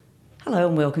Hello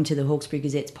and welcome to the Hawkesbury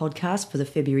Gazette's podcast for the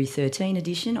February 13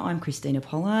 edition. I'm Christina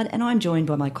Pollard and I'm joined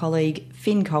by my colleague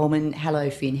Finn Coleman. Hello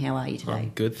Finn, how are you today?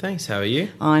 I'm good, thanks. How are you?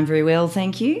 I'm very well,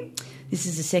 thank you. This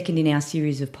is the second in our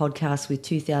series of podcasts with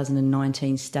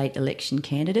 2019 state election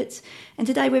candidates. And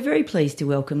today we're very pleased to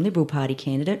welcome Liberal Party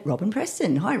candidate Robyn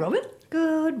Preston. Hi Robyn.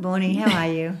 Good morning, how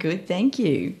are you? Good, thank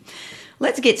you.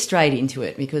 Let's get straight into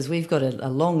it because we've got a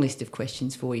long list of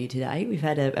questions for you today. We've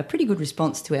had a pretty good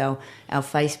response to our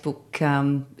Facebook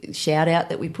shout out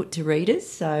that we put to readers.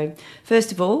 So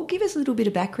first of all, give us a little bit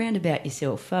of background about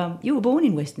yourself. You were born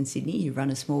in Western Sydney, you've run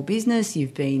a small business,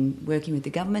 you've been working with the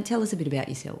government. Tell us a bit about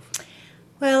yourself.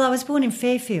 Well, I was born in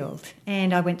Fairfield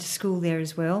and I went to school there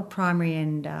as well, primary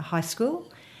and high school.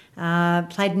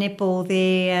 Played netball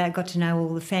there, got to know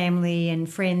all the family and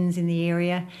friends in the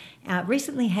area.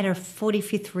 Recently had a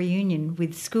 45th reunion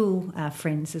with school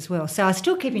friends as well. So I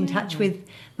still keep in touch with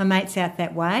my mates out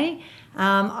that way.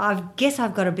 I guess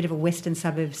I've got a bit of a Western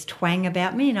Suburbs twang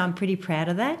about me and I'm pretty proud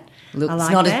of that. Look, it's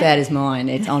not as bad as mine.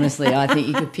 It's honestly, I think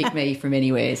you could pick me from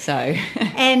anywhere. So,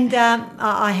 And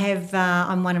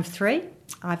I'm one of three.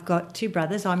 I've got two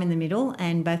brothers, I'm in the middle,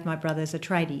 and both my brothers are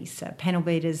tradies, panel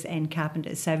beaters and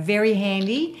carpenters. So very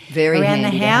handy around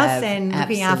the house and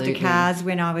looking after cars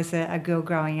when I was a girl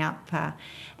growing up.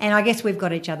 And I guess we've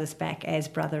got each other's back as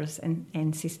brothers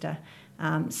and sister.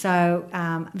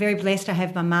 Very blessed I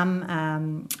have my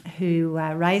mum who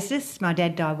raised us. My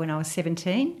dad died when I was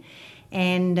 17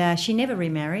 and she never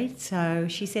remarried, so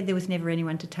she said there was never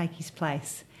anyone to take his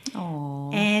place.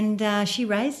 Aww. And she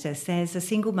raised us as a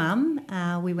single mum.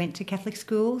 We went to Catholic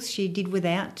schools. She did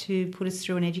without to put us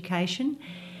through an education.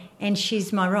 And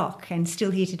she's my rock and still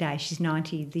here today. She's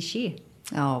 90 this year.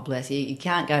 Oh, bless you. You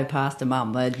can't go past a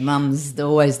mum. Mum's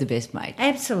always the best mate.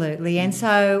 Absolutely. And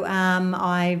so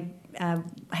I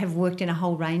have worked in a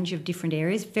whole range of different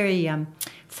areas. Very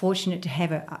fortunate to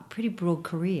have a pretty broad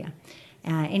career.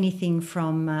 Anything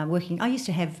from working... I used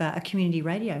to have a community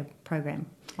radio program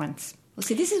once. Well,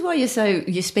 see, this is why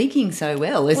you're speaking so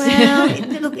well. Well,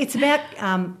 look, it's about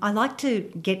I like to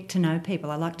get to know people.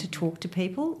 I like to talk to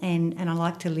people and I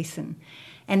like to listen.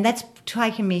 And that's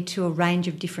taken me to a range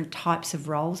of different types of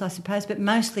roles, I suppose, but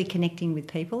mostly connecting with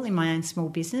people in my own small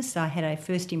business. So I had a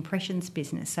first impressions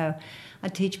business. So I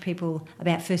teach people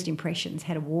about first impressions,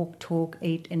 how to walk, talk,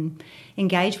 eat and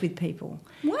engage with people.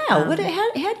 Wow.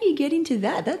 How do you get into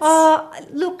that?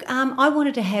 I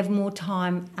wanted to have more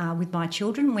time with my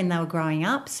children when they were growing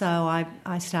up. So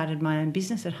I started my own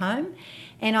business at home.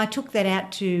 And I took that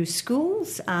out to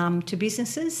schools, to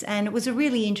businesses, and it was a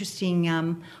really interesting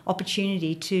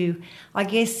opportunity to, I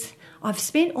guess, I've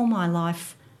spent all my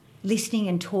life listening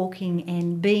and talking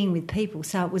and being with people,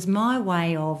 so it was my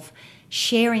way of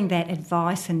sharing that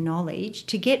advice and knowledge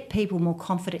to get people more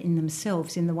confident in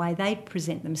themselves, in the way they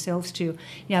present themselves to,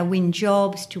 win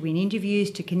jobs, to win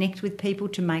interviews, to connect with people,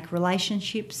 to make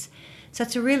relationships. So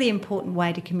it's a really important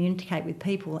way to communicate with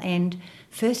people. And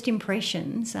first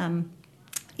impressions...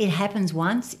 it happens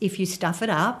once. If you stuff it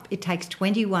up, it takes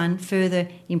 21 further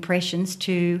impressions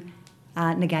to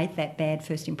negate that bad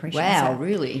first impression. Wow,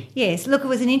 really? Yes. Look, it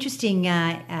was an interesting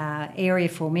area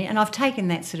for me, and I've taken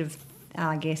that sort of,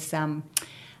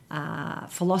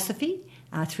 philosophy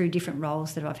through different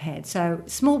roles that I've had. So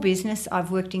small business,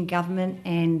 I've worked in government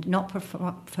and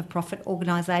not-for-profit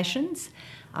organisations.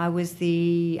 I was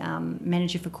the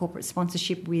manager for corporate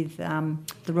sponsorship with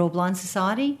the Royal Blind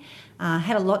Society.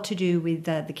 Had a lot to do with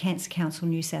the Cancer Council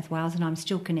New South Wales, and I'm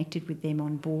still connected with them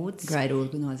on boards. Great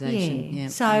organisation. Yeah.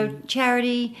 So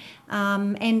charity,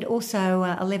 and also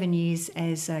 11 years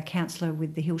as a councillor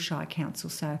with the Hillshire Council,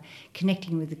 so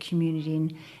connecting with the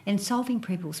community and solving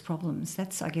people's problems.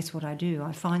 That's, I guess, what I do.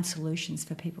 I find solutions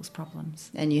for people's problems.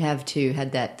 And you have too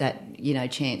had that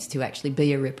chance to actually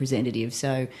be a representative,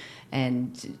 so...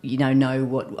 and, know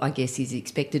what, I guess, is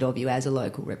expected of you as a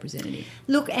local representative.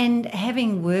 Look, and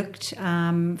having worked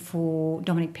for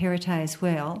Dominic Perrottet as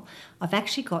well, I've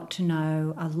actually got to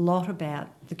know a lot about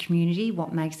the community,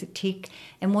 what makes it tick,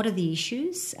 and what are the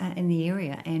issues in the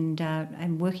area,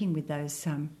 and working with those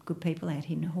good people out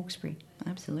here in Hawkesbury.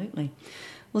 Absolutely.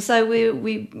 Well, so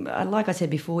we like I said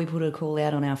before, we put a call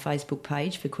out on our Facebook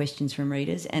page for questions from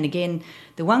readers. And again,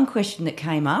 the one question that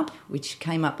came up, which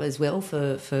came up as well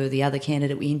for the other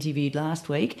candidate we interviewed last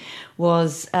week,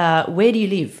 was where do you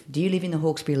live? Do you live in the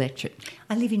Hawkesbury electorate?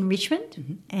 I live in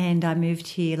Richmond, and I moved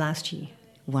here last year.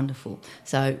 Wonderful.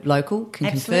 So local, can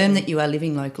Absolutely. confirm that you are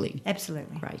living locally.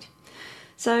 Absolutely. Great.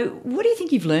 So what do you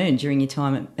think you've learned during your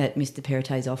time at Mr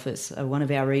Perrottet's office? One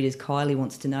of our readers, Kylie,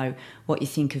 wants to know what you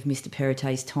think of Mr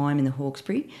Perrottet's time in the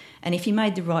Hawkesbury and if you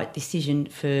made the right decision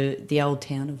for the old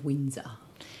town of Windsor.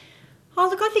 Oh,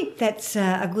 look, I think that's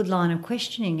a good line of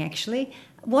questioning, actually.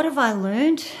 What have I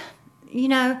learned? You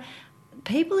know,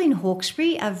 people in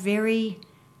Hawkesbury are very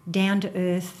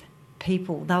down-to-earth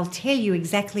people. They'll tell you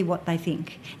exactly what they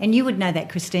think. And you would know that,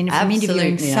 Christina, from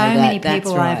interviewing so many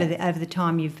people over the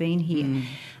time you've been here.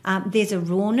 There's a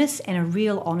rawness and a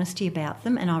real honesty about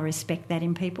them, and I respect that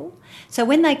in people. So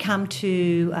when they come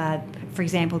to, for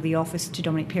example, the office, to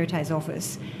Dominic Perrottet's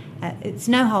office, it's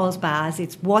no holds bars,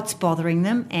 it's what's bothering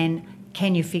them and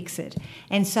can you fix it?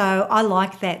 And so I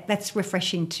like that. That's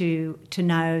refreshing to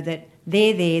know that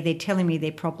they're there, they're telling me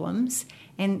their problems,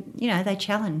 and, you know, they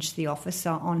challenge the office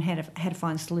on how to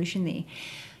find a solution there.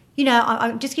 You know,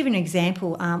 I'll just give you an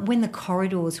example. When the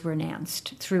corridors were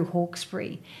announced through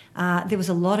Hawkesbury, there was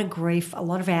a lot of grief, a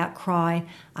lot of outcry,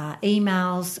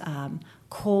 emails,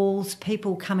 calls,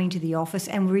 people coming to the office,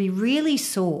 and we really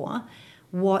saw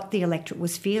what the electorate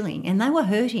was feeling, and they were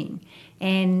hurting.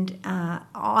 And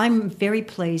I'm very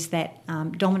pleased that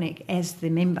Dominic, as the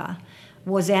member,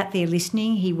 was out there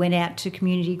listening. He went out to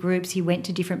community groups, he went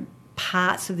to different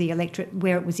parts of the electorate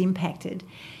where it was impacted,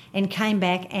 and came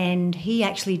back, and he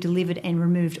actually delivered and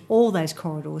removed all those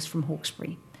corridors from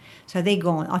Hawkesbury. So they're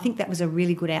gone. I think that was a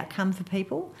really good outcome for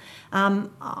people.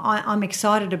 I'm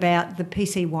excited about the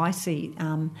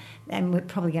PCYC, and we're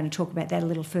probably going to talk about that a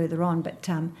little further on, but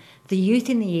the youth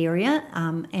in the area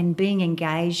and being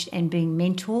engaged and being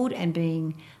mentored and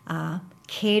being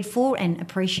cared for and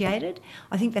appreciated,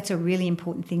 I think that's a really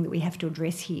important thing that we have to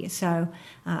address here. So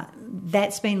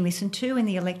that's been listened to in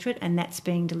the electorate, and that's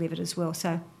being delivered as well.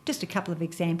 So just a couple of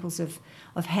examples of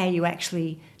how you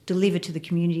actually deliver to the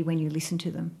community when you listen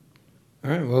to them. All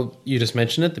right, well, you just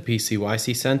mentioned it, the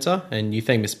PCYC Centre, and you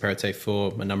thank Ms. Perrottet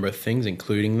for a number of things,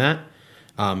 including that,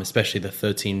 especially the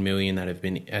 $13 million that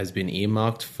has been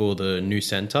earmarked for the new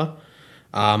centre.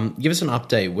 Give us an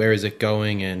update. Where is it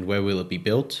going and where will it be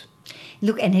built?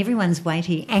 Look, and everyone's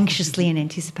waiting anxiously in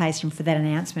anticipation for that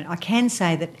announcement. I can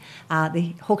say that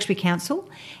the Hawkesbury Council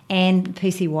and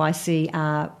PCYC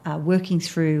are working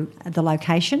through the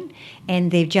location,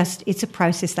 and it's a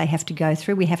process they have to go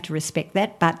through. We have to respect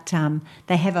that, but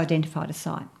they have identified a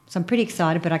site. So I'm pretty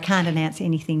excited, but I can't announce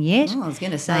anything yet. Oh, I was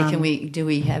going to say, do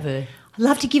we have a... I'd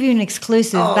love to give you an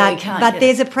exclusive, but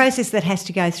there's a process that has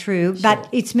to go through. Sure. But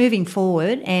it's moving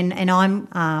forward, and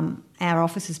I'm our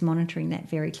office is monitoring that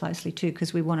very closely too,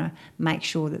 because we want to make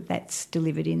sure that that's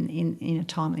delivered in a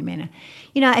timely manner.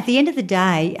 You know, at the end of the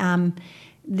day,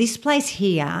 this place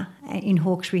here in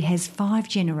Hawkesbury has 5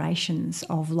 generations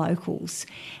of locals,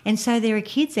 and so there are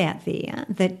kids out there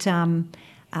that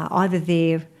either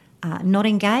they're not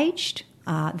engaged,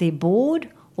 they're bored,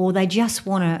 or they just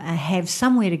want to have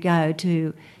somewhere to go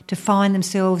to find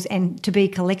themselves and to be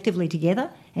collectively together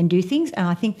and do things. And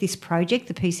I think this project,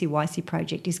 the PCYC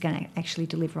project, is going to actually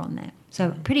deliver on that.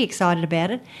 So pretty excited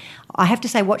about it. I have to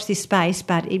say watch this space,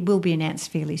 but it will be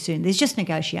announced fairly soon. There's just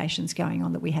negotiations going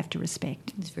on that we have to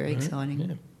respect. It's very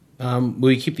exciting. Yeah.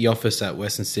 Will you keep the office at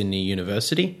Western Sydney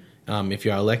University if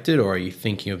you are elected, or are you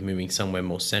thinking of moving somewhere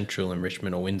more central in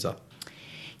Richmond or Windsor?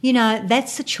 You know,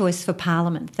 that's a choice for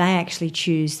Parliament. They actually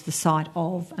choose the site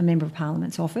of a Member of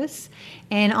Parliament's office.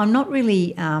 And I'm not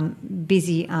really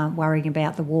busy worrying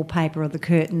about the wallpaper or the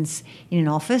curtains in an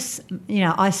office. You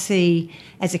know, I see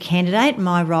as a candidate,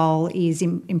 my role is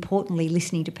importantly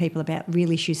listening to people about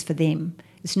real issues for them.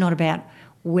 It's not about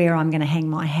where I'm going to hang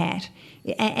my hat.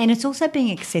 And it's also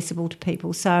being accessible to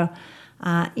people. So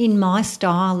in my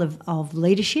style of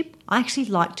leadership, I actually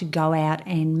like to go out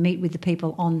and meet with the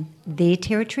people on their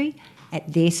territory,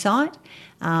 at their site.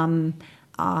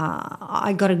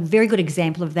 I got a very good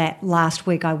example of that last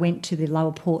week. I went to the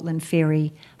Lower Portland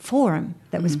Ferry Forum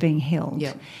that was being held.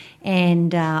 Yep.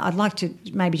 And I'd like to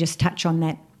maybe just touch on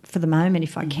that for the moment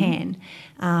if I can.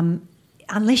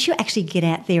 Unless you actually get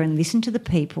out there and listen to the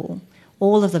people,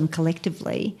 all of them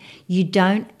collectively, you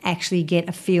don't actually get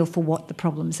a feel for what the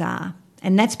problems are.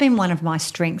 And that's been one of my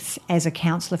strengths as a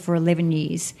councillor for 11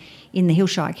 years in the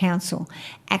Hillshire Council,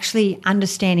 actually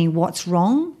understanding what's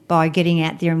wrong by getting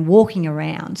out there and walking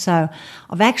around. So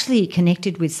I've actually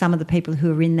connected with some of the people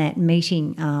who were in that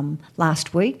meeting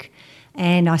last week,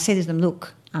 and I said to them,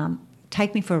 look,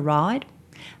 take me for a ride.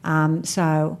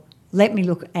 So let me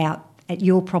look out at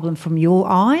your problem from your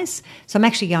eyes. So I'm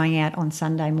actually going out on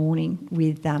Sunday morning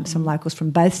with some locals from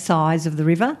both sides of the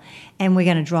river, and we're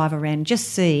going to drive around and just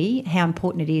see how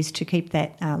important it is to keep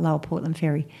that Lower Portland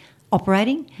Ferry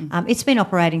operating. It's been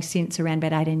operating since around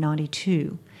about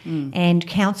 1892, and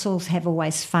councils have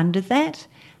always funded that.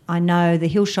 I know the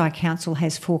Hillshire Council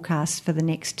has forecast for the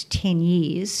next 10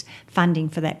 years funding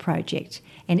for that project.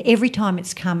 And every time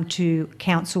it's come to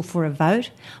council for a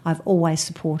vote, I've always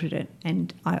supported it,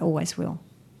 and I always will.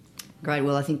 Great.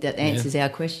 Well, I think that answers our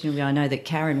question. I know that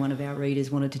Karen, one of our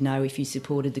readers, wanted to know if you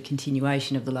supported the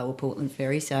continuation of the Lower Portland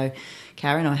Ferry. So,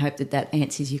 Karen, I hope that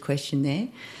answers your question there.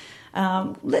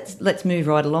 Let's move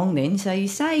right along then. So you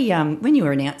say when you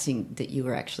were announcing that you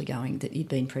were actually going, that you'd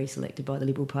been pre-selected by the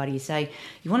Liberal Party, you say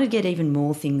you want to get even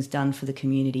more things done for the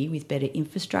community with better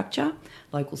infrastructure,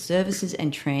 local services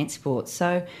and transport.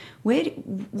 So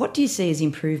what do you see as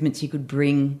improvements you could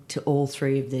bring to all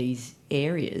three of these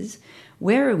areas?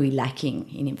 Where are we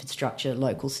lacking in infrastructure,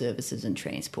 local services and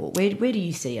transport? Where do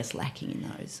you see us lacking in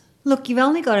those? Look, you've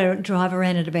only got to drive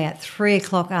around at about 3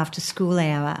 o'clock after school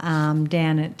hour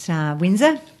down at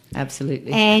Windsor.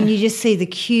 Absolutely. And you just see the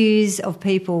queues of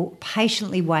people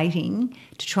patiently waiting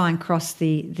to try and cross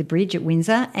the bridge at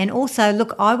Windsor. And also,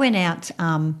 look, I went out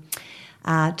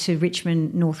to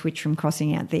Richmond, North Witram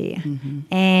crossing out there,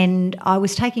 and I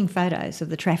was taking photos of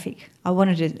the traffic. I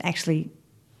wanted to actually,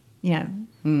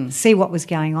 see what was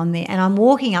going on there. And I'm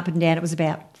walking up and down. It was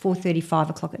about 4:30,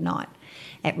 5 o'clock at night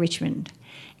at Richmond.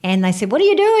 And they said, "What are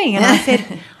you doing?" And I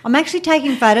said, "I'm actually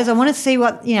taking photos. I want to see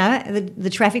what, the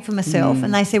traffic for myself."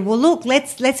 And they said, "Well, look,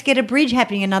 let's get a bridge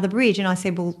happening, another bridge." And I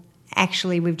said, "Well,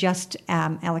 actually, we've just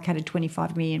allocated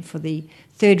 $25 million for the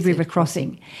Third River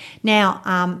crossing.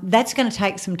 Now, that's going to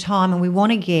take some time, and we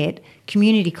want to get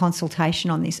community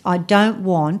consultation on this. I don't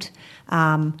want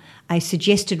a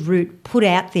suggested route put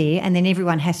out there and then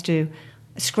everyone has to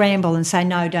scramble and say,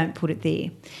 no, don't put it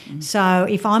there." So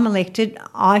if I'm elected,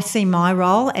 I see my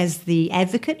role as the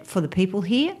advocate for the people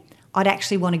here. I'd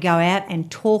actually want to go out and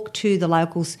talk to the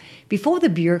locals before the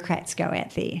bureaucrats go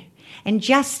out there and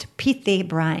just pit their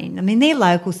brain. I mean, they're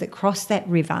locals that cross that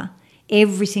river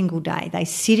every single day. They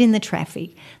sit in the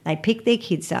traffic, they pick their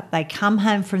kids up, they come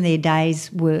home from their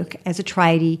day's work as a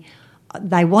tradie,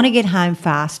 they want to get home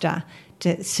faster,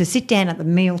 to sit down at the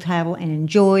meal table and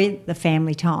enjoy the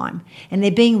family time. And they're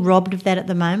being robbed of that at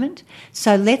the moment.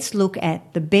 So let's look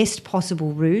at the best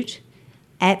possible route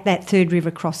at that Third River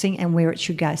crossing and where it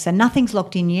should go. So nothing's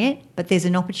locked in yet, but there's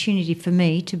an opportunity for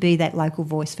me to be that local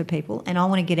voice for people, and I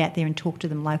want to get out there and talk to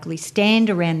them locally, stand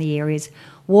around the areas,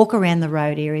 walk around the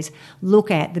road areas,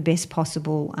 look at the best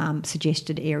possible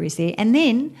suggested areas there, and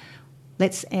then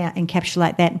let's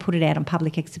encapsulate that and put it out on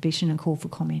public exhibition and call for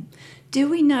comment. Do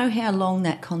we know how long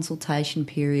that consultation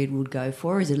period would go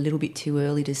for? Is it a little bit too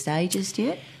early to say just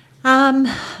yet?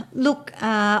 Look,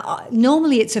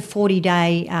 normally it's a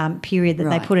 40-day period that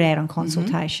they put it out on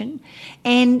consultation.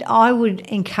 And I would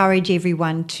encourage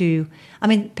everyone to,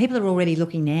 people are already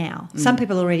looking now. Some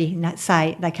people already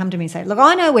say, they come to me and say, look,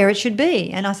 I know where it should be.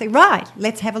 And I say, right,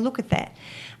 let's have a look at that.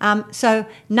 So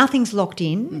nothing's locked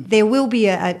in. There will be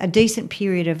a decent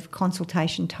period of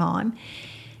consultation time.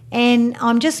 And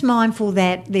I'm just mindful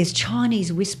that there's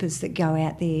Chinese whispers that go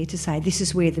out there to say this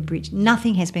is where the bridge...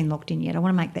 Nothing has been locked in yet. I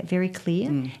want to make that very clear,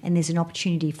 and there's an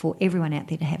opportunity for everyone out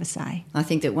there to have a say. I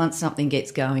think that once something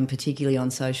gets going, particularly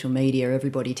on social media,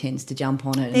 everybody tends to jump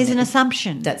on it. There's an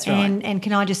assumption. That's right. And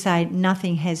can I just say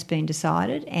nothing has been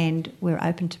decided and we're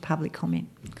open to public comment.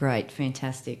 Great,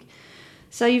 fantastic.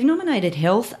 So you've nominated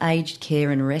health, aged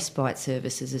care and respite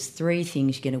services as 3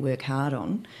 things you're going to work hard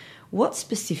on. What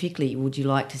specifically would you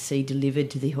like to see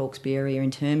delivered to the Hawkesbury area in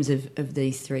terms of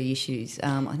these 3 issues?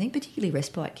 I think particularly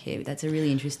respite care, that's a really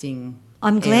interesting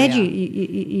I'm glad area.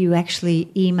 you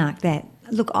actually earmarked that.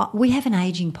 Look, we have an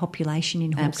ageing population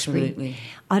in Hawkesbury. Absolutely.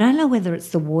 I don't know whether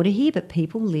it's the water here, but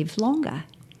people live longer.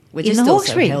 We're just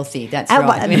also healthy, that's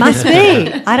right. It must be.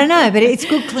 I don't know, but it's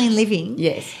good, clean living.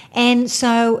 Yes. And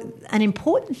so an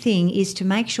important thing is to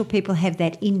make sure people have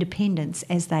that independence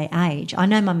as they age. I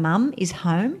know my mum is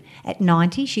home at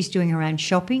 90. She's doing her own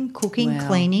shopping, cooking,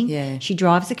 cleaning. Yeah. She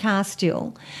drives a car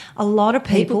still. A lot of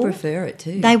people prefer it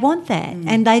too. They want that,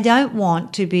 and they don't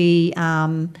want to be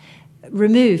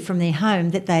removed from their home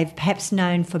that they've perhaps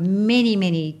known for many,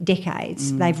 many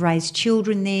decades. They've raised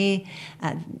children there.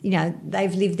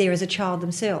 They've lived there as a child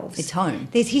themselves. It's home.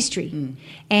 There's history.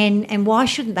 And why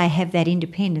shouldn't they have that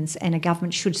independence, and a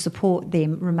government should support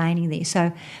them remaining there?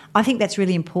 So I think that's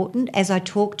really important. As I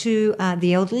talk to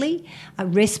the elderly,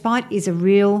 respite is a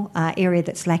real area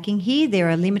that's lacking here. There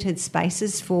are limited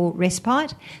spaces for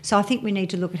respite. So I think we need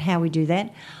to look at how we do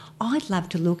that. I'd love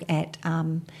to look at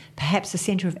perhaps a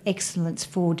centre of excellence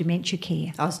for dementia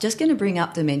care. I was just going to bring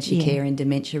up dementia care and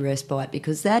dementia respite,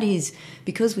 because that is,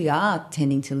 because we are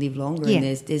tending to live longer, and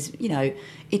there's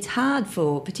it's hard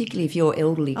for, particularly if you're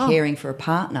elderly caring for a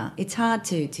partner, it's hard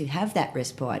to have that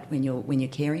respite when you're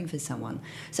caring for someone.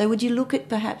 So would you look at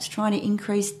perhaps trying to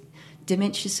increase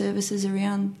dementia services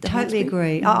around the Totally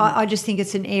Hawkesbury? agree. I just think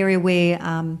it's an area where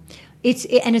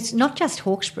it's not just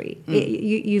Hawkesbury.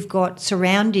 You've got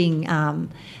surrounding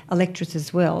electorates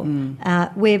as well,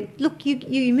 where look,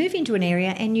 you move into an area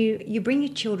and you bring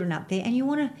your children up there, and you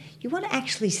want to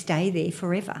actually stay there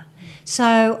forever.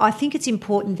 So I think it's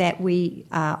important that we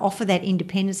offer that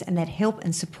independence and that help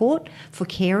and support for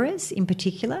carers in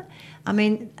particular. I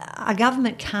mean, our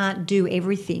government can't do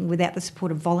everything without the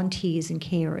support of volunteers and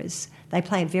carers. They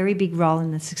play a very big role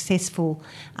in the successful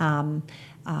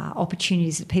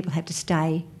opportunities that people have to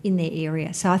stay in their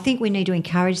area. So I think we need to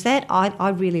encourage that. I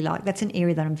really like, that's an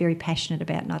area that I'm very passionate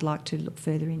about and I'd like to look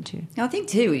further into. I think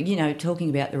too, talking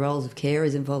about the roles of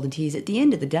carers and volunteers, at the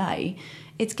end of the day,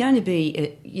 it's going to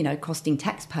be, costing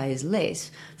taxpayers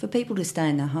less for people to stay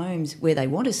in their homes where they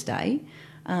want to stay,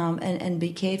 and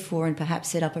be cared for, and perhaps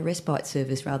set up a respite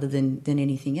service rather than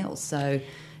anything else. So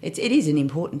it is an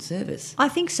important service. I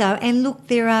think so. And look,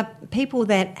 there are people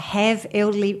that have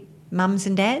elderly mums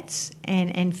and dads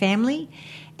and family,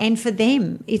 and for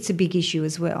them it's a big issue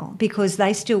as well, because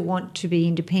they still want to be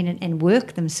independent and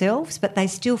work themselves, but they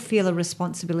still feel a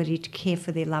responsibility to care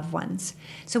for their loved ones.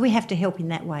 So we have to help in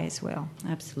that way as well.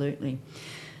 Absolutely.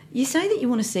 You say that you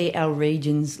want to see our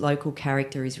region's local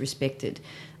character is respected.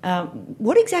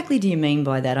 What exactly do you mean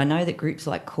by that? I know that groups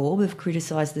like CORB have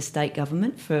criticised the state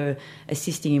government for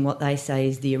assisting in what they say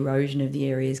is the erosion of the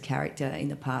area's character in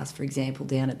the past, for example,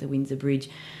 down at the Windsor Bridge.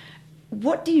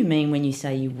 What do you mean when you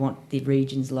say you want the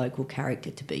region's local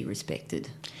character to be respected?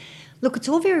 Look, it's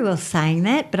all very well saying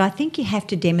that, but I think you have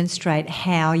to demonstrate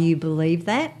how you believe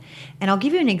that. And I'll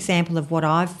give you an example of what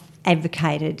I've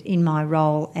advocated in my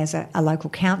role as a local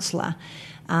councillor.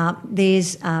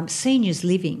 There's seniors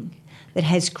living that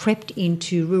has crept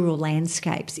into rural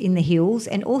landscapes in the hills,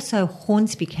 and also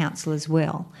Hornsby Council as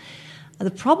well. The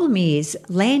problem is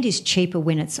land is cheaper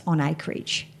when it's on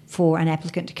acreage for an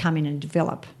applicant to come in and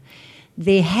develop.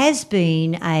 There has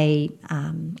been a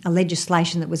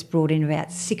legislation that was brought in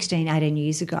about 16, 18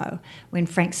 years ago when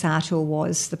Frank Sartor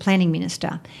was the planning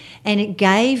minister, and it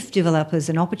gave developers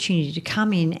an opportunity to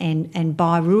come in and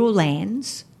buy rural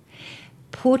lands,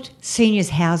 put seniors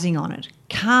housing on it,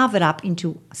 carve it up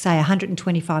into, say,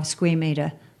 125 square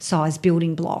metre size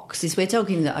building blocks. We're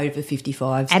talking the over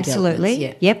 55s.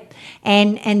 Absolutely, yep.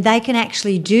 And they can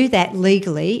actually do that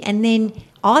legally, and then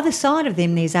either side of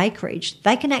them there's acreage.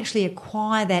 They can actually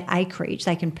acquire that acreage.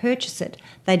 They can purchase it.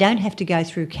 They don't have to go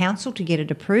through council to get it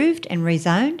approved and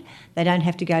rezoned. They don't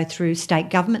have to go through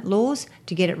state government laws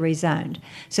to get it rezoned.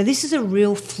 So this is a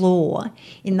real flaw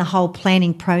in the whole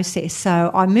planning process.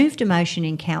 So I moved a motion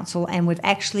in council, and we've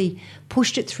actually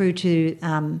pushed it through to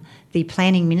the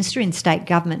planning minister in state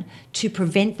government to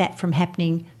prevent that from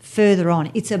happening further on.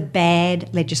 It's a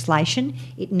bad legislation.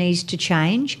 It needs to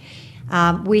change.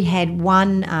 We had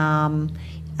one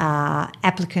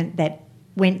applicant that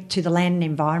went to the Land and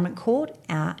Environment Court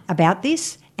about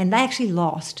this, and they actually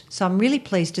lost. So I'm really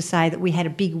pleased to say that we had a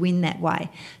big win that way.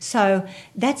 So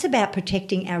that's about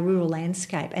protecting our rural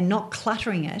landscape and not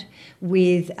cluttering it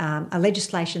with a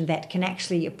legislation that can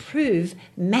actually approve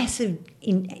massive,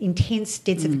 intense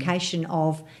densification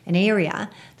of an area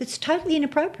that's totally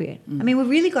inappropriate. I mean, we've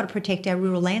really got to protect our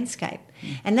rural landscape.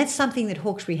 And that's something that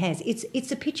Hawkesbury has.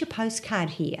 It's a picture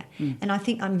postcard here, and I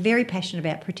think I'm very passionate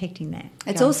about protecting that.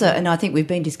 It's also, and I think we've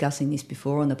been discussing this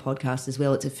before on the podcast as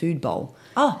well, it's a food bowl.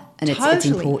 Oh, and totally. It's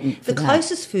important for the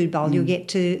closest food bowl you'll get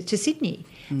to Sydney.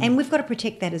 And we've got to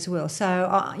protect that as well. So,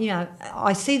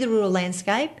 I see the rural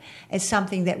landscape as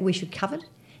something that we should covet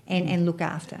and look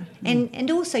after. And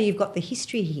also you've got the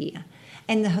history here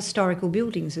and the historical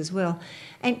buildings as well.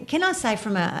 And can I say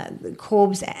from a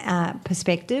CORB's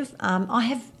perspective, I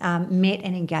have met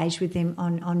and engaged with them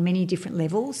on many different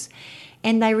levels,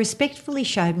 and they respectfully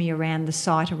showed me around the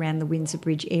site around the Windsor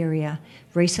Bridge area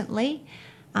recently.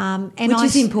 Which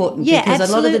is important, yeah, because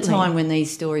absolutely. A lot of the time when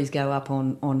these stories go up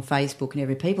on Facebook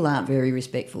and people aren't very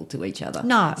respectful to each other.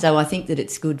 No. So I think that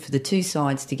it's good for the two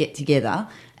sides to get together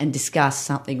and discuss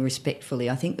something respectfully.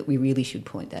 I think that we really should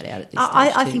point that out at this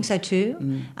stage I think so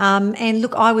too. And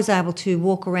look, I was able to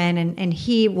walk around and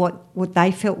hear what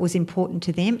they felt was important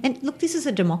to them. And look, this is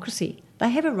a democracy. They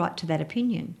have a right to that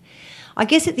opinion. I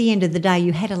guess at the end of the day,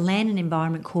 you had a Land and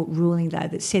Environment Court ruling, though,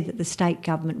 that said that the state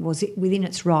government was within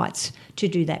its rights to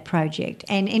do that project.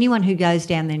 And anyone who goes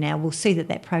down there now will see that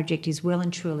that project is well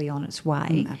and truly on its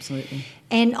way. Absolutely.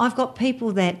 And I've got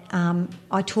people that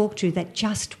I talk to that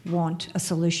just want a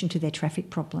solution to their traffic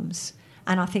problems.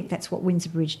 And I think that's what Windsor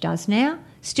Bridge does now,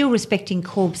 still respecting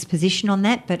Corb's position on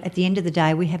that, but at the end of the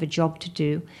day, we have a job to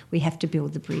do. We have to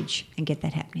build the bridge and get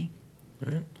that happening.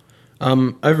 All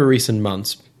right. Over recent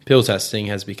months, pill testing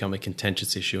has become a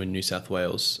contentious issue in New South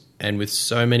Wales, and with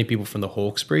so many people from the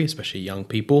Hawkesbury, especially young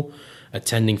people,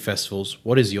 attending festivals,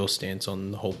 what is your stance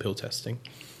on the whole pill testing?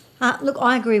 Look,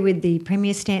 I agree with the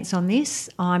Premier's stance on this.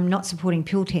 I'm not supporting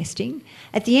pill testing.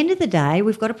 At the end of the day,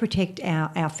 we've got to protect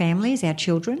our families, our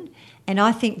children, and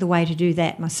I think the way to do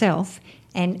that myself,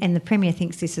 and the Premier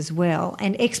thinks this as well,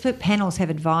 and expert panels have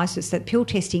advised us that pill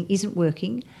testing isn't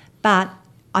working, but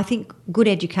I think good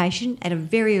education at a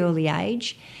very early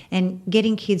age and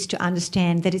getting kids to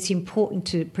understand that it's important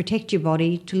to protect your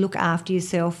body, to look after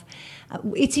yourself.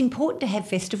 It's important to have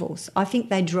festivals. I think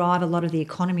they drive a lot of the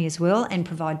economy as well and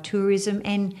provide tourism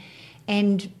and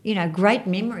great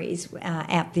memories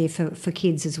out there for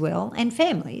kids as well and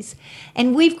families.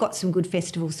 And we've got some good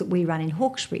festivals that we run in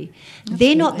Hawkesbury. Absolutely.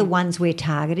 They're not the ones we're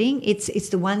targeting. It's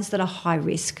the ones that are high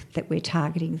risk that we're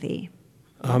targeting there.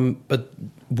 But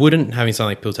wouldn't having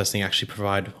something like pill testing actually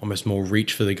provide almost more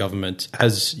reach for the government,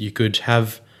 as you could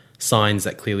have signs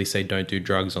that clearly say don't do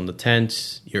drugs on the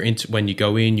tent? When you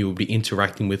go in, you will be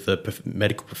interacting with a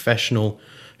medical professional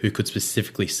who could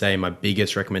specifically say my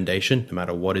biggest recommendation, no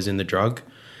matter what is in the drug,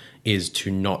 is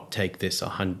to not take this,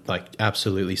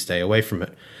 absolutely stay away from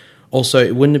it.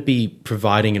 Also, wouldn't it be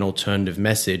providing an alternative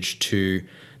message to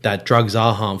that drugs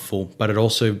are harmful, but it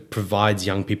also provides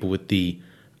young people with the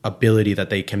ability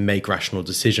that they can make rational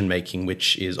decision making,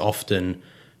 which is often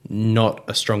not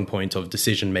a strong point of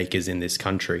decision makers in this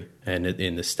country and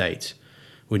in the state?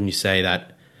 Wouldn't you say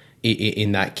that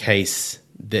in that case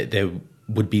that there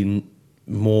would be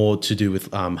more to do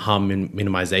with harm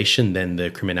minimization than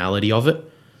the criminality of it?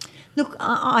 Look,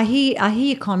 I hear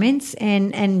your comments,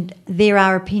 and there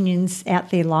are opinions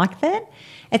out there like that.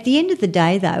 At the end of the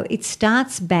day, though, it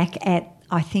starts back at,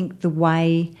 I think, the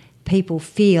way people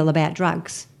feel about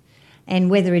drugs and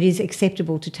whether it is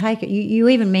acceptable to take it. You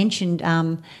even mentioned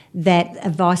that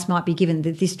advice might be given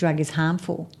that this drug is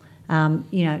harmful,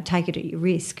 take it at your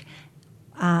risk.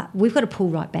 We've got to pull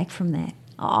right back from that.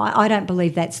 I don't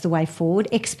believe that's the way forward.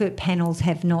 Expert panels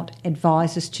have not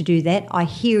advised us to do that. I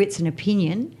hear it's an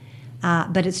opinion,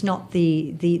 but it's not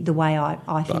the way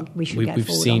I think we should go forward on that.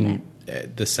 We've seen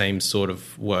the same sort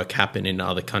of work happen in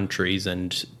other countries,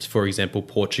 and for example,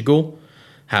 Portugal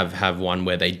have one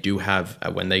where they do have,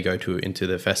 when they go into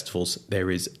the festivals, there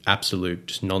is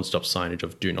absolute non-stop signage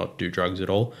of do not do drugs at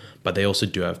all, but they also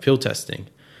do have pill testing,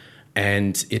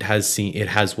 and it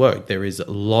has worked. There is a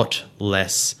lot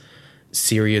less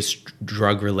serious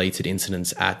drug-related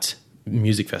incidents at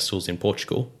music festivals in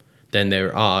Portugal than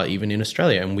there are even in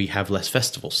Australia, and we have less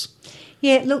festivals.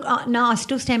 Yeah, look, no, I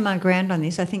still stand my ground on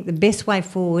this. I think the best way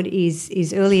forward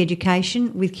is early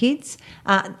education with kids.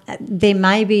 There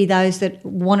may be those that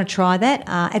want to try that.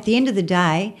 At the end of the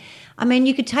day, I mean,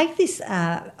 you could take this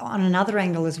on another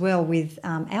angle as well with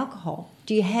alcohol.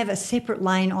 Do you have a separate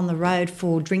lane on the road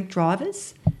for drink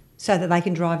drivers so that they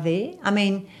can drive there? I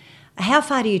mean, how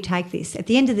far do you take this? At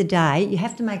the end of the day, you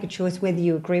have to make a choice whether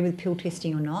you agree with pill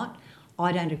testing or not.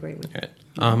 I don't agree with it.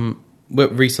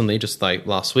 Recently, just like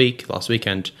last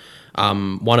weekend,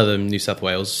 one of the New South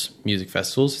Wales music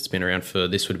festivals, it's been around for,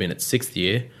 this would have been its 6th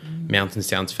year, Mountain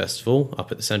Sounds Festival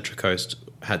up at the Central Coast,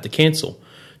 had to cancel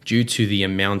due to the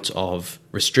amount of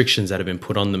restrictions that have been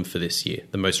put on them for this year.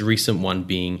 The most recent one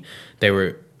being they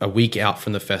were a week out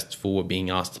from the festival, were being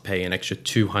asked to pay an extra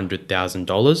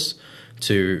 $200,000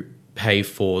 to pay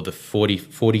for the 40,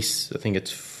 I think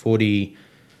it's 40,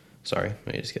 sorry,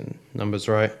 let me just get the numbers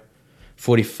right,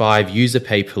 45 user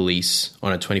pay police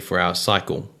on a 24-hour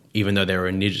cycle, even though they were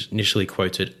initially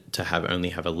quoted to only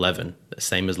have 11, the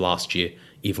same as last year,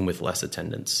 even with less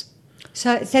attendance.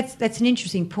 So that's an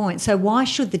interesting point. So why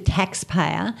should the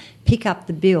taxpayer pick up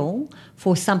the bill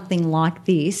for something like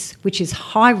this, which is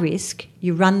high risk?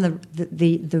 You run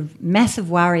the massive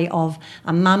worry of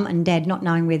a mum and dad not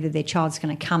knowing whether their child's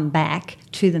going to come back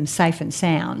to them safe and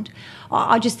sound.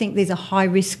 I just think these are high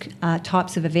risk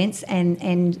types of events,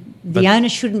 and the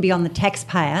onus shouldn't be on the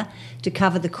taxpayer to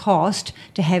cover the cost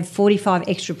to have 45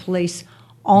 extra police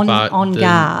on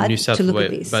guard to look at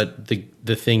this. But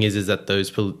the thing is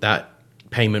that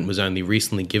payment was only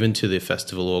recently given to the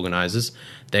festival organisers,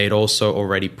 they had also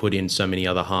already put in so many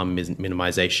other harm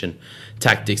minimisation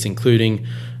tactics, including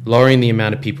lowering the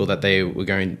amount of people that they were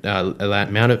going,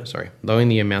 lowering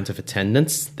the amount of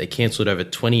attendance. They cancelled over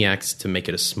 20 acts to make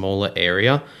it a smaller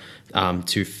area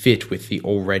to fit with the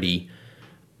already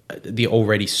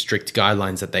strict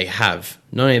guidelines that they have.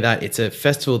 Not only that, it's a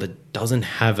festival that doesn't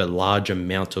have a large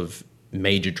amount of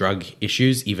major drug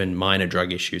issues, even minor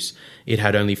drug issues. It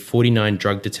had only 49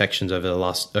 drug detections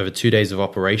over 2 days of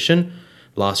operation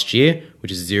last year, which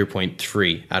is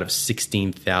 0.3 out of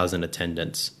 16,000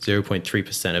 attendance,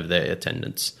 0.3% of their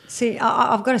attendance. See,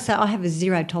 I've got to say, I have a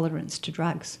zero tolerance to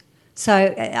drugs.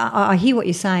 So I hear what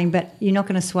you're saying, but you're not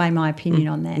going to sway my opinion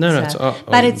on that. No,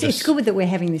 but it's good that we're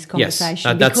having this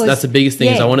conversation. Yes, that's the biggest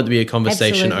thing. Is I want it to be a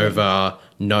conversation absolutely.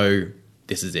 over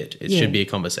this is it. It should be a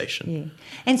conversation. Yeah.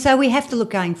 And so we have to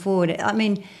look going forward. I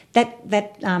mean, that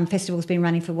festival's been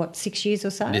running for, 6 years or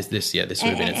so? This would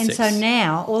have been at 6. And so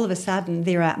now, all of a sudden,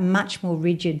 there are much more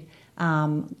rigid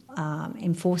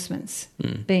enforcements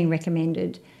being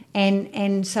recommended.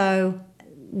 And so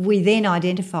we then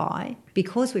identify,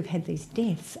 because we've had these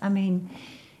deaths, I mean,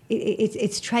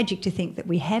 it's tragic to think that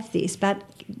we have this, but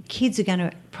kids are going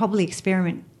to probably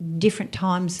experiment different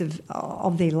times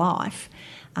of their life.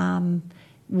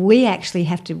 We actually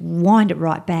have to wind it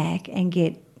right back and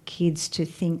get kids to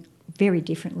think very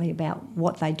differently about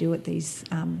what they do at these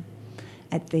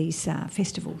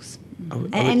festivals.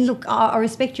 And look, I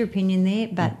respect your opinion there,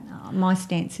 but my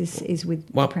stance is with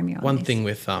the Premier on One this. thing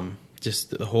with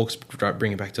just the Hawkesbury,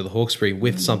 bring it back to the Hawkesbury,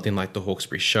 with something like the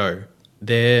Hawkesbury show,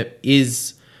 there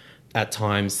is at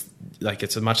times, like,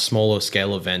 it's a much smaller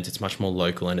scale event, it's much more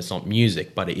local, and it's not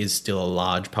music, but it is still a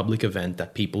large public event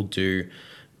that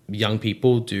young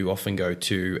people do often go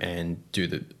to and do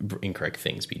the incorrect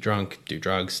things, be drunk, do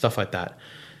drugs, stuff like that.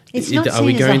 It's not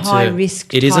seen as a high risk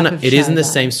type of show, it isn't the though.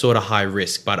 same sort of high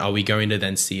risk, but are we going to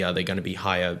then see, are there going to be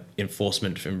higher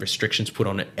enforcement and restrictions put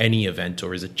on any event,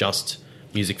 or is it just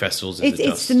music festivals?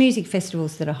 It's the music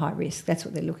festivals that are high risk. That's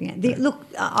what they're looking at.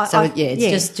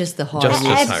 It's just the high Just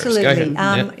risk. Absolutely. high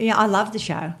risk. Go ahead. I love the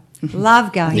show.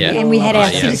 Love going. Yeah. And we had our Yeah,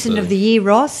 Citizen absolutely. of the Year,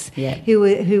 Ross, Yeah.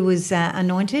 who was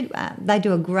anointed. They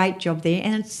do a great job there,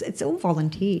 and it's all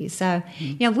volunteers. So,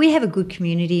 if we have a good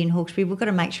community in Hawkesbury, we've got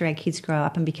to make sure our kids grow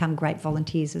up and become great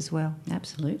volunteers as well.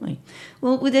 Absolutely.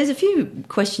 Well, there's a few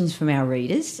questions from our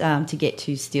readers to get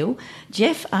to still.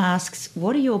 Jeff asks,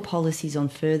 what are your policies on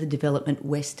further development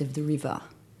west of the river?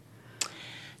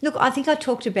 Look, I think I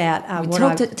talked about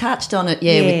touched on it,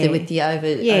 with the over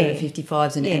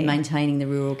 55s and maintaining the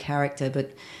rural character.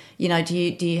 But,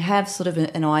 do you have sort of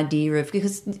an idea of,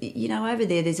 because, over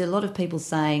there's a lot of people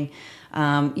saying,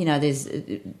 there's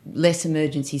less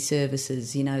emergency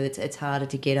services, it's harder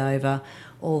to get over,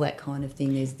 all that kind of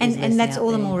thing. There's and that's out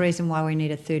all the there. more reason why we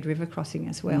need a third river crossing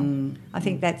as well. I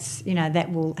think that's,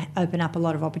 that will open up a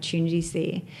lot of opportunities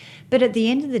there. But at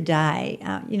the end of the day,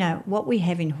 what we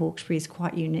have in Hawkesbury is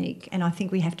quite unique, and I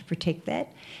think we have to protect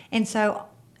that. And so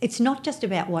it's not just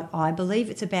about what I believe,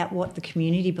 it's about what the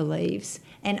community believes,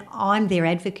 and I'm their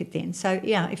advocate then. So,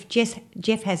 if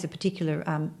Jeff has a particular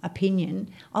opinion,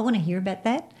 I want to hear about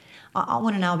that. I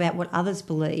want to know about what others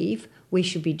believe we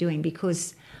should be doing,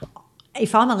 because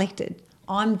if I'm elected,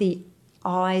 I'm the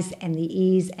eyes and the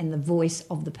ears and the voice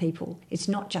of the people. It's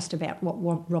not just about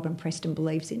what Robin Preston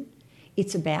believes in.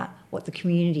 It's about what the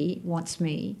community wants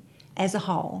me as a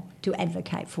whole to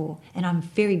advocate for. And I'm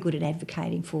very good at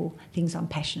advocating for things I'm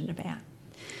passionate about.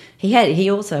 He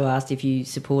also asked if you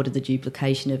supported the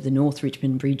duplication of the North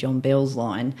Richmond Bridge on Bells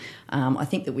Line. I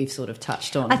think that we've sort of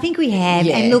touched on. I think we have.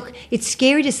 Yeah. And look, it's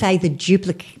scary to say the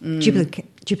duplication.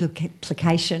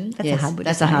 That's a hard word.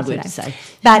 That's a hard word to say.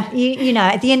 But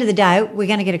at the end of the day, we're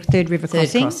going to get a third river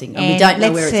crossing, and we don't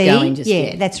know where it's going just yeah,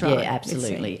 yet. that's right. Yeah,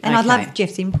 absolutely. And I'd Okay. love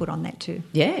Jeff's input on that too.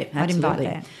 Yeah, absolutely. I'd invite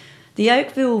that. The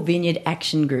Oakville Vineyard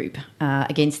Action Group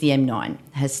against the M9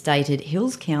 has stated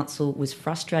Hills Council was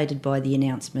frustrated by the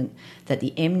announcement that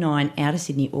the M9 Outer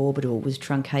Sydney Orbital was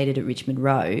truncated at Richmond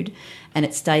Road, and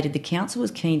it stated the council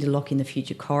was keen to lock in the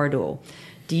future corridor.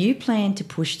 Do you plan to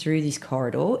push through this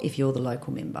corridor if you're the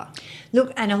local member?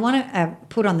 Look, and I want to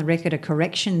put on the record a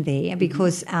correction there,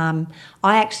 because I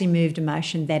actually moved a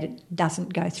motion that it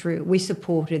doesn't go through. We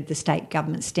supported the state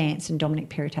government stance and Dominic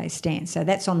Perrottet's stance, so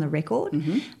that's on the record.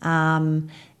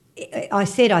 I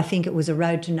said I think it was a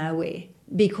road to nowhere,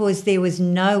 because there was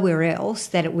nowhere else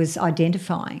that it was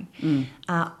identifying.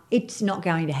 It's not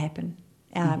going to happen.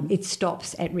 It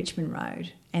stops at Richmond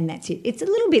Road. and that's it. It's a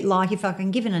little bit like, if I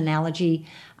can give an analogy,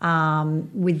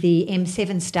 with the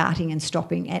M7 starting and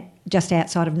stopping at just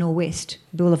outside of Norwest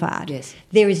Boulevard. Yes.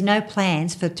 There is no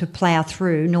plans to plough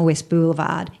through Norwest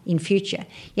Boulevard in future.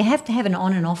 You have to have an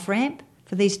on and off ramp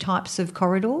for these types of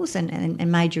corridors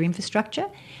and major infrastructure,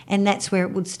 and that's where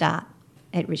it would start,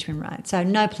 at Richmond Road. So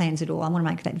no plans at all. I want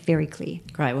to make that very clear.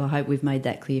 Great. Well, I hope we've made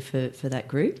that clear for that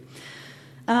group.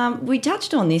 We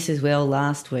touched on this as well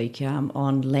last week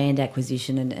on land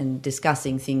acquisition and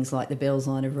discussing things like the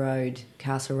Bellsliner Road,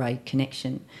 Castlereagh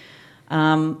connection.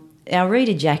 Our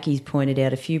reader Jackie's pointed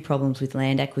out a few problems with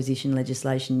land acquisition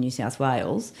legislation in New South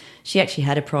Wales. She actually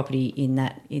had a property in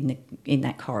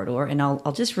that corridor, and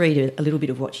I'll just read a little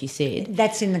bit of what she said.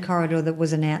 That's in the corridor that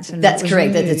was announced. And That's was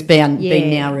correct. removed. That's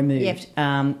been now removed.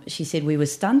 Yep. She said, "We were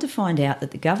stunned to find out that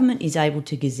the government is able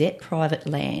to gazette private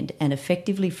land and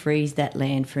effectively freeze that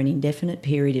land for an indefinite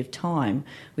period of time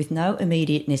with no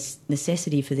immediate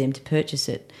necessity for them to purchase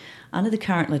it. Under the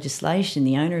current legislation,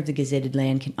 the owner of the gazetted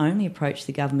land can only approach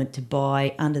the government to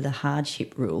buy under the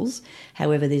hardship rules.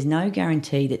 However, there's no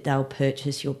guarantee that they'll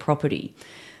purchase your property."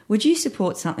 Would you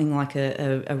support something like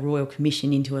a Royal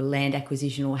Commission into a land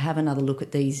acquisition, or have another look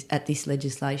at this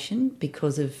legislation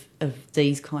because of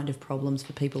these kind of problems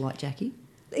for people like Jackie?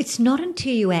 It's not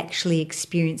until you actually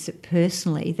experience it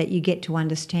personally that you get to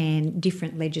understand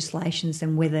different legislations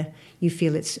and whether you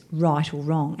feel it's right or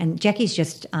wrong. And Jackie's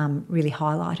just really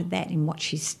highlighted that in what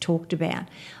she's talked about.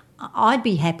 I'd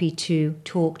be happy to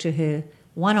talk to her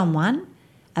one-on-one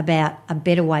about a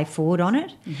better way forward on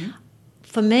it. Mm-hmm.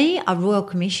 For me, a Royal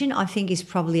Commission, I think, is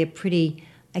probably a pretty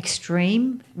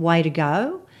extreme way to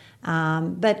go.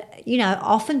 But,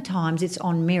 oftentimes it's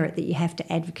on merit that you have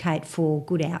to advocate for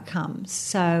good outcomes.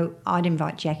 So I'd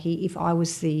invite Jackie, if I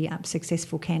was the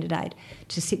successful candidate,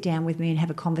 to sit down with me and have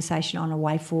a conversation on a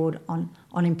way forward on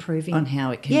improving. On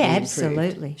how it can be improved.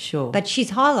 absolutely. Sure. But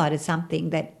she's highlighted something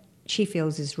that she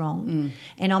feels is wrong.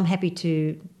 And I'm happy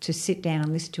to sit down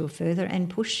and listen to her further and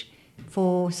push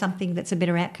for something that's a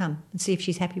better outcome and see if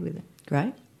she's happy with it.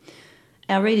 Great.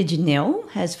 Our reader Janelle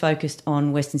has focused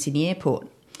on Western Sydney Airport.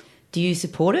 Do you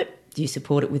support it? Do you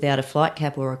support it without a flight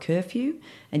cap or a curfew?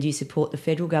 And do you support the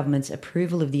federal government's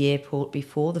approval of the airport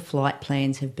before the flight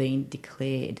plans have been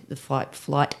declared? The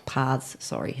flight paths,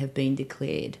 have been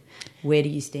declared. Where do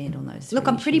you stand on those? Look,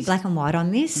 I'm pretty black and white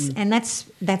on this, and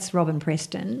that's Robin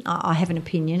Preston. I have an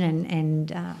opinion,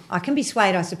 and I can be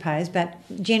swayed, I suppose, but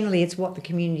generally it's what the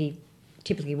community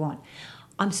typically want.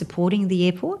 I'm supporting the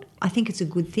airport. I think it's a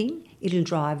good thing. It'll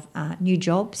drive new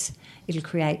jobs. It'll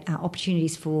create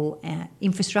opportunities for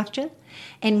infrastructure.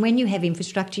 And when you have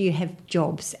infrastructure, you have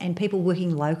jobs and people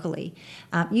working locally.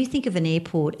 You think of an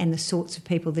airport and the sorts of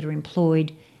people that are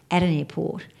employed at an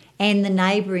airport and the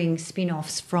neighbouring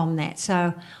spin-offs from that.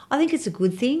 So I think it's a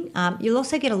good thing. You'll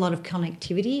also get a lot of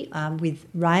connectivity with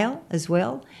rail as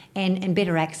well and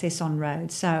better access on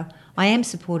roads. So I am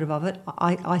supportive of it.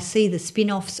 I see the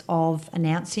spin-offs of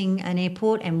announcing an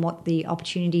airport and what the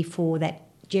opportunity for that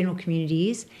general community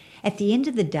is. At the end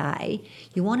of the day,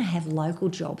 you want to have local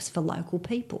jobs for local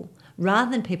people rather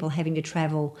than people having to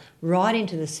travel right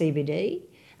into the CBD,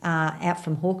 out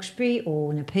from Hawkesbury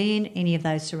or Nepean, any of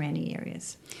those surrounding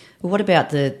areas. Well, what about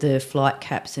the flight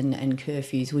caps and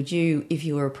curfews? Would you, if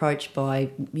you were approached by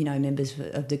members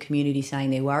of the community saying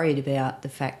they're worried about the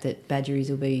fact that Badgerys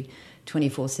will be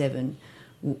 24/7,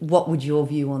 what would your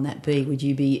view on that be? Would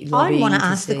you be lobbying? I'd want to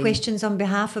ask the questions on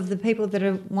behalf of the people that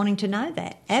are wanting to know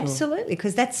that. Sure. Absolutely,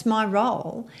 because that's my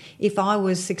role. If I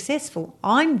was successful,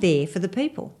 I'm there for the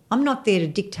people. I'm not there to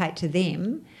dictate to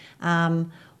them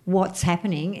what's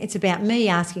happening. It's about me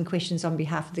asking questions on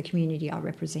behalf of the community I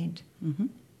represent. Mm-hmm.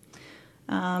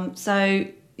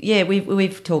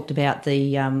 We've talked about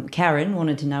the Karen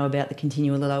wanted to know about the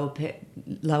continual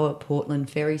Lower Portland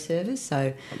ferry service.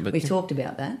 So we've talked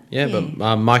about that. Yeah.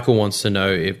 But Michael wants to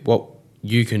know what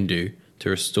you can do to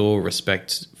restore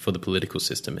respect for the political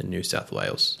system in New South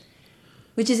Wales.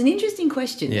 Which is an interesting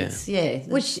question.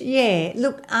 Yeah.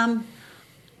 Look,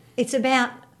 it's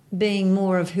about being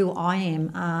more of who I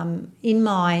am. In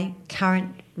my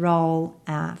current role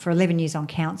for 11 years on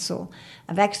council,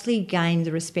 I've actually gained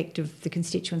the respect of the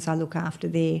constituents I look after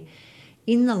there.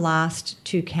 In the last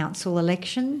two council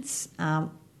elections,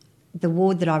 the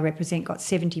ward that I represent got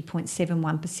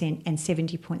 70.71% and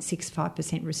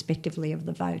 70.65% respectively of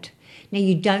the vote. Now,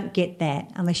 you don't get that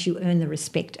unless you earn the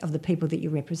respect of the people that you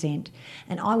represent.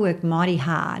 And I work mighty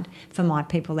hard for my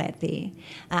people out there.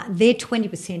 They're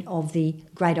 20% of the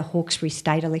Greater Hawkesbury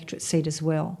State electorate seat as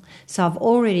well. So I've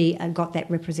already got that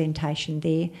representation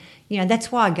there. You know,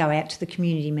 that's why I go out to the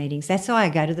community meetings. That's why I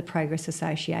go to the Progress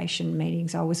Association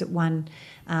meetings. I was at one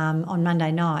on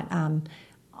Monday night.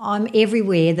 I'm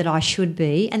everywhere that I should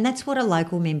be, and that's what a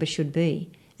local member should be.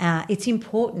 It's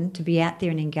important to be out there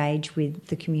and engage with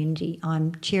the community.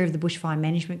 I'm chair of the Bushfire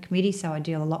Management Committee, so I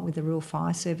deal a lot with the Rural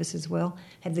Fire Service as well.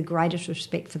 Have the greatest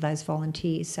respect for those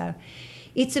volunteers. So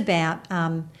it's about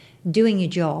doing your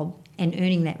job and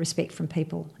earning that respect from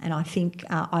people. And I think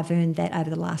I've earned that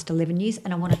over the last 11 years,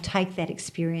 and I want to take that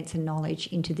experience and knowledge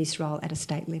into this role at a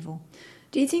state level.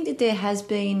 Do you think that there has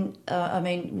been,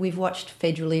 we've watched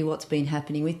federally what's been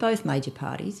happening with both major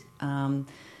parties. Do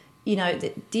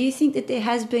you think that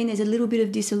there's a little bit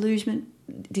of disillusion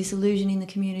in the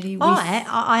community?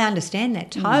 I understand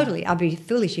that totally. I'd be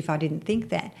foolish if I didn't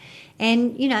think that.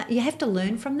 And, you know, you have to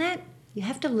learn from that. You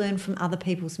have to learn from other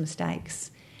people's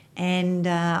mistakes. And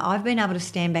I've been able to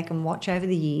stand back and watch over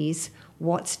the years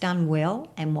what's done well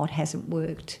and what hasn't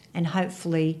worked. And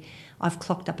hopefully I've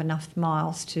clocked up enough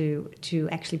miles to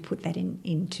actually put that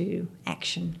into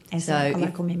action as a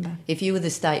local member. If you were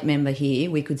the state member here,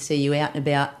 we could see you out and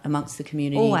about amongst the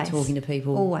community, talking to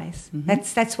people. Always.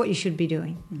 Mm-hmm. That's what you should be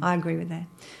doing. Mm-hmm. I agree with that.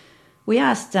 We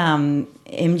asked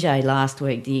MJ last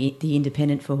week, the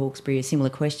Independent for Hawkesbury, a similar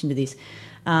question to this.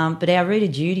 But our Rita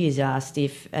Judy has asked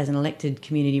if, as an elected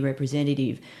community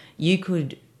representative,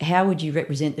 how would you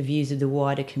represent the views of the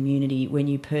wider community when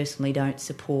you personally don't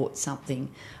support something?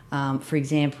 For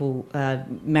example,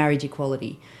 marriage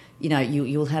equality. You know,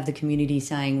 you'll have the community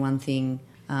saying one thing,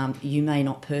 you may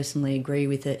not personally agree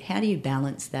with it. How do you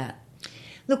balance that?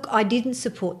 Look, I didn't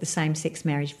support the same-sex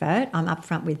marriage vote. I'm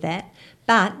upfront with that.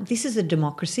 But this is a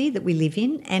democracy that we live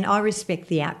in, and I respect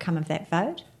the outcome of that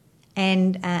vote.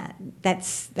 And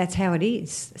that's how it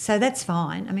is. So that's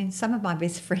fine. I mean, some of my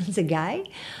best friends are gay.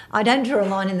 I don't draw a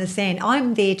line in the sand.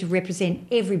 I'm there to represent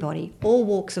everybody, all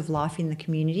walks of life in the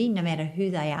community, no matter who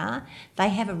they are. They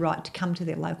have a right to come to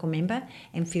their local member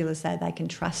and feel as though they can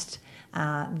trust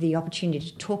the opportunity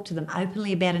to talk to them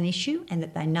openly about an issue, and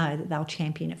that they know that they'll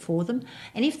champion it for them.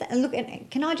 And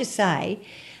can I just say,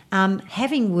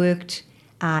 having worked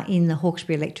in the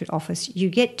Hawkesbury electorate office, you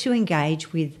get to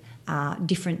engage with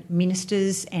different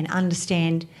ministers and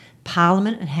understand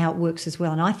Parliament and how it works as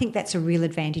well. And I think that's a real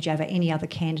advantage over any other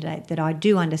candidate, that I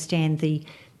do understand the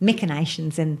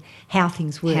machinations and how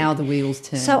things work. How the wheels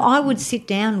turn. So I would sit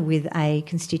down with a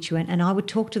constituent and I would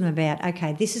talk to them about,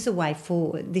 okay, this is a way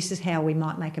forward. This is how we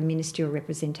might make a ministerial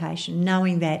representation,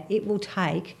 knowing that it will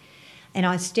take, and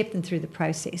I step them through the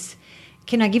process.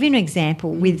 Can I give you an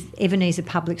example with Ebenezer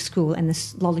Public School and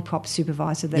the lollipop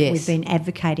supervisor that we've been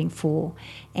advocating for?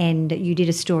 And you did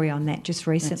a story on that just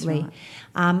recently.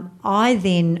 Right. I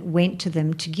then went to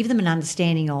them to give them an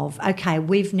understanding of, okay,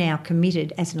 we've now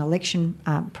committed as an election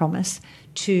promise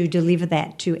to deliver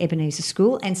that to Ebenezer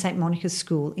School and St Monica's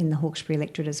School in the Hawkesbury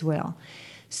electorate as well.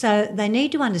 So they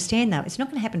need to understand, though, it's not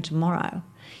going to happen tomorrow.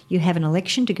 You have an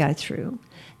election to go through.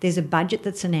 There's a budget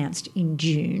that's announced in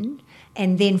June.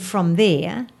 And then from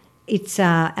there, it's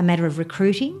a matter of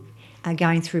recruiting,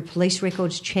 going through police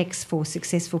records checks for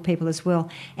successful people as well.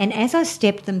 And as I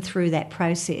stepped them through that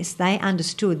process, they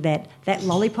understood that that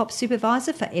lollipop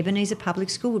supervisor for Ebenezer Public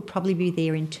School would probably be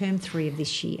there in term 3 of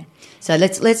this year. So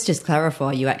let's just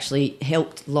clarify, you actually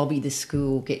helped lobby the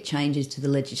school get changes to the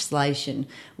legislation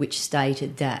which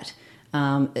stated that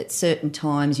at certain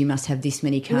times you must have this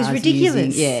many cars. It was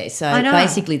ridiculous. So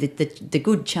basically the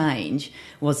good change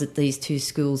was that these two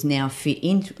schools now fit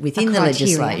in within the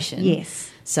legislation. Yes.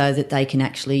 So that they can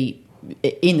actually,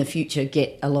 in the future,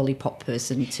 get a lollipop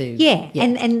person to... Yeah.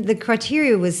 And the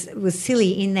criteria was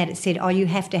silly in that it said, you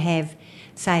have to have,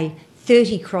 say,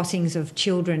 30 crossings of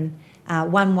children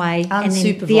one way and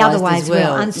then the other way as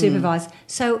well, unsupervised.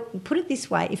 So put it this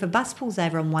way, if a bus pulls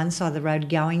over on one side of the road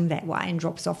going that way and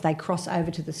drops off, they cross over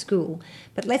to the school.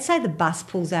 But let's say the bus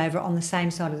pulls over on the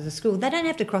same side of the school. They don't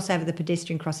have to cross over the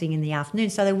pedestrian crossing in the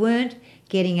afternoon, so they weren't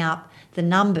getting up the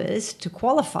numbers to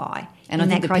qualify. And I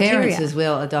think the parents as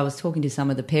well, I was talking to some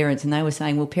of the parents and they were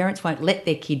saying, well, parents won't let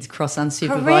their kids cross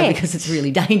unsupervised because it's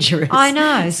really dangerous. I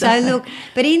know. So look,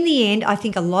 but in the end, I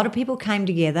think a lot of people came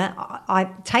together. I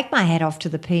take my hat off to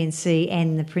the P&C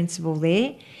and the principal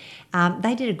there.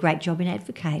 They did a great job in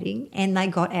advocating and they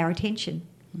got our attention.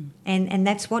 And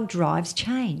that's what drives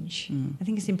change. I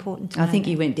think it's important to I know think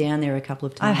that. you went down there a couple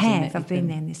of times. I and have. met I've with been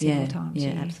them. down there several times.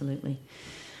 Yeah, absolutely.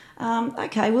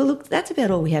 Okay, well, look, that's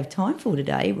about all we have time for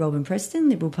today. Robin Preston,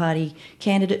 Liberal Party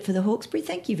candidate for the Hawkesbury,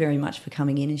 thank you very much for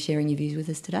coming in and sharing your views with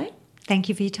us today. Thank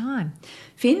you for your time.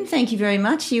 Finn, thank you very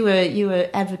much. You were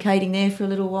advocating there for a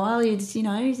little while. He's a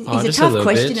just a tough little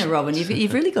questioner, bit. Robin.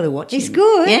 You've really got to watch him. He's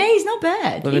good. Yeah, he's not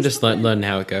bad. Let me just learn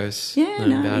how it goes. Yeah, learn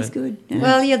no, about he's it. good. Yeah.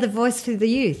 Well, you're the voice for the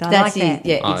youth. I That's like that.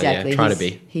 Yeah, Oh, yeah, exactly. try to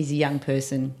He's- be. He's a young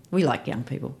person. We like young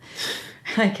people.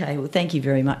 Okay, well, thank you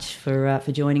very much for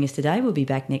joining us today. We'll be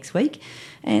back next week,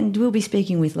 and we'll be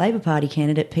speaking with Labor Party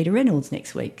candidate Peter Reynolds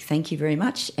next week. Thank you very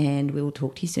much, and we'll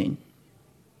talk to you soon.